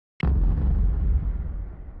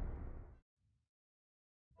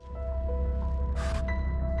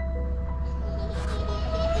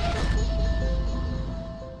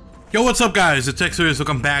Yo, what's up guys, it's OGXRAYZ.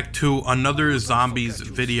 Welcome back to another zombies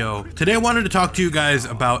video. Today I wanted to talk to you guys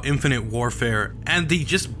about Infinite Warfare and the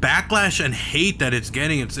just backlash and hate that it's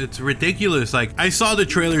getting. It's ridiculous. Like, I saw the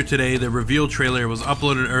trailer today. The reveal trailer was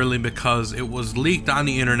uploaded early because it was leaked on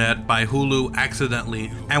the internet by Hulu accidentally.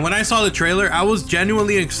 And when I saw the trailer, I was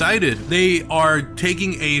genuinely excited. They are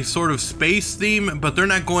taking a sort of space theme, but they're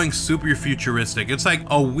not going super futuristic. It's like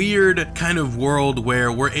a weird kind of world where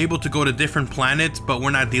we're able to go to different planets, but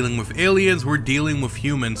we're not dealing with aliens, we're dealing with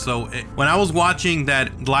humans. So when I was watching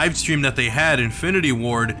that live stream that they had, Infinity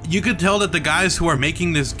Ward, you could tell that the guys who are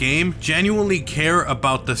making this game genuinely care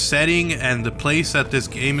about the setting and the place that this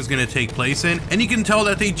game is going to take place in. And you can tell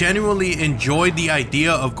that they genuinely enjoyed the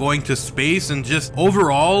idea of going to space and just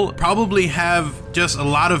overall probably have just a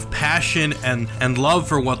lot of passion and love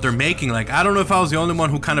for what they're making. Like, I don't know if I was the only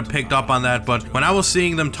one who kind of picked up on that, but when I was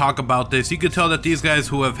seeing them talk about this, you could tell that these guys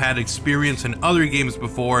who have had experience in other games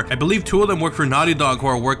before, I believe 2 of them work for Naughty Dog, who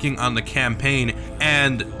are working on the campaign,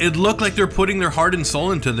 and it looked like they're putting their heart and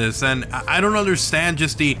soul into this. And I don't understand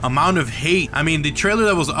just the amount of hate. I mean, the trailer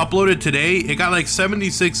that was uploaded today, it got like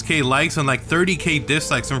 76k likes and like 30k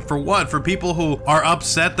dislikes. And for what? For people who are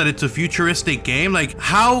upset that it's a futuristic game? Like,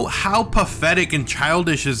 how pathetic and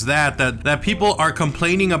childish is that people are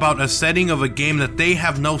complaining about a setting of a game that they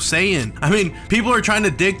have no say in. I mean, people are trying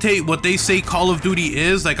to dictate what they say Call of Duty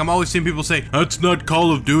is. Like, I'm always seeing people say, that's not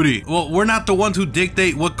Call of Duty. Well, we're not the ones who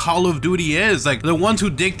dictate what Call of Duty is. Like, the ones who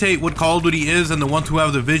dictate what Call of Duty is and the ones who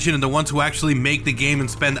have the vision and the ones who actually make the game and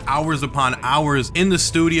spend hours upon hours in the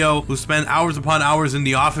studio, who spend hours upon hours in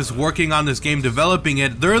the office working on this game, developing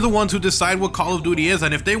it, they're the ones who decide what Call of Duty is.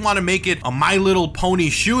 And if they want to make it a My Little Pony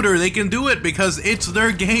shooter, they can do it because it's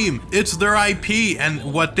their game, it's their IP, and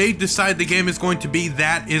what they decide the game is going to be,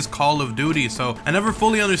 that is Call of Duty. So I never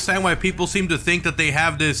fully understand why people seem to think that they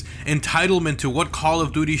have this entitlement to what Call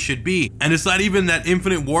of Duty should be. And it's not even that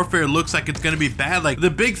Infinite Warfare looks like it's going to be bad. Like, the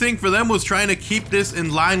big thing for them was trying to keep this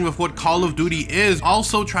in line with what Call of Duty is,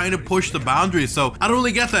 also trying to push the boundaries. So I don't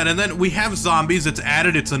really get that. And then we have zombies, it's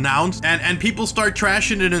added, it's announced, and people start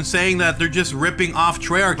trashing it and saying that they're just ripping off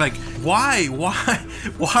Treyarch. Like, why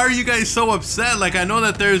are you guys so upset? Like, I know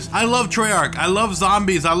that I love Treyarch, I love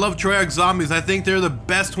zombies, I love Treyarch zombies. I think they're the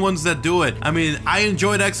best ones that do it. I mean, I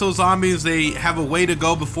enjoyed Exo Zombies. They have a way to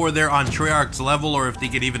go before they're on Treyarch's level, or if they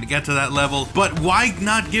could even get to that level. But why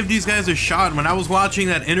not give these guys a shot? When I was watching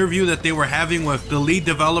that interview that they were having with the lead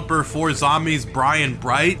developer for Zombies, Brian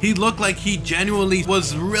Bright, he looked like he genuinely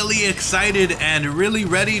was really excited and really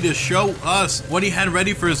ready to show us what he had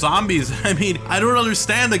ready for Zombies. I mean, I don't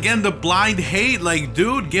understand, again, the blind hate. Like,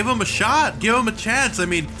 dude, give him a shot, give him a chance. I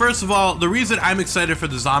mean, first of all, the reason I'm excited for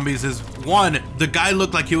the Zombies is, one, the guy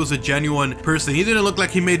looked like he was a genuine person. He didn't look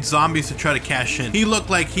like he made zombies to try to cash in. He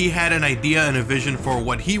looked like he had an idea and a vision for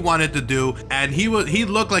what he wanted to do, and he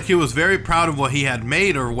looked like he was very proud of what he had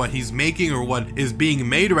made, or what he's making, or what is being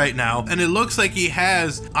made right now. And it looks like he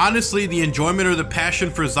has, honestly, the enjoyment or the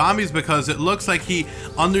passion for zombies, because it looks like he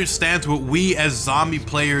understands what we as zombie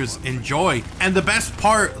players enjoy. And the best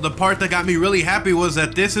part, the part that got me really happy, was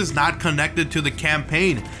that this is not connected to the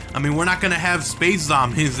campaign. I mean, we're not gonna have space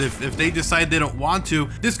zombies if they decide they don't want to.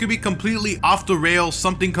 This could be completely off the rails,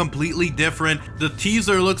 something completely different. The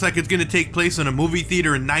teaser looks like it's gonna take place in a movie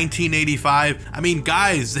theater in 1985. I mean,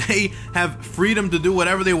 guys, they have freedom to do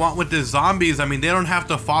whatever they want with the zombies. I mean, they don't have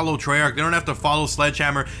to follow Treyarch, they don't have to follow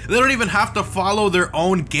Sledgehammer, they don't even have to follow their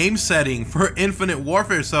own game setting for Infinite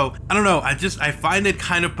Warfare. So I don't know, I find it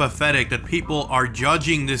kind of pathetic that people are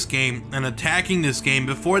judging this game and attacking this game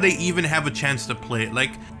before they even have a chance to play it.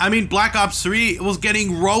 Like, I mean, Black Ops 3 was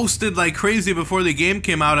getting roasted like crazy before the game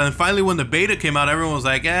came out, and finally when the beta came out, everyone was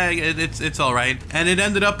like, it's all right. And it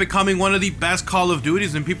ended up becoming one of the best Call of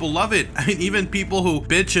Duties, and people love it. I mean, even people who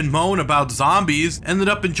bitch and moan about zombies ended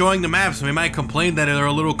up enjoying the maps. We might complain that they're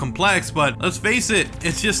a little complex, but let's face it,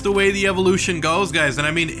 it's just the way the evolution goes, guys. And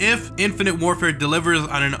I mean, if Infinite Warfare delivers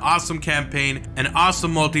on an awesome campaign, an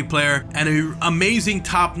awesome multiplayer, and an amazing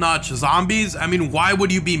top-notch zombies, I mean, why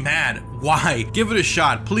would you be mad? Why? Give it a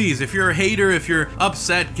shot, please. If you're a hater, if you're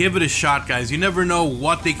upset, give it a shot, guys. You never know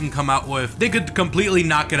what they can come out with. They could completely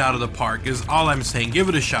knock it out of the park, is all I'm saying. Give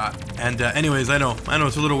it a shot. And anyways, I know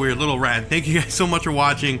it's a little weird, little rant. Thank you guys so much for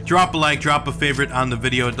watching. Drop a like, drop a favorite on the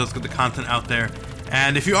video. It does get the content out there.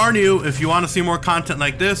 And if you are new, if you want to see more content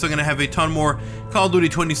like this, I'm going to have a ton more Call of Duty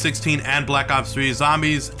 2016 and Black Ops 3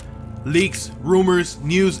 zombies, leaks, rumors,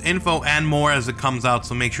 news, info, and more as it comes out,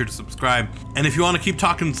 so make sure to subscribe. And if you want to keep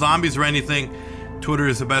talking zombies or anything, Twitter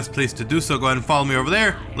is the best place to do so. Go ahead and follow me over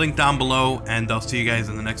there, link down below, and I'll see you guys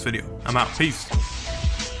in the next video. I'm out. Peace.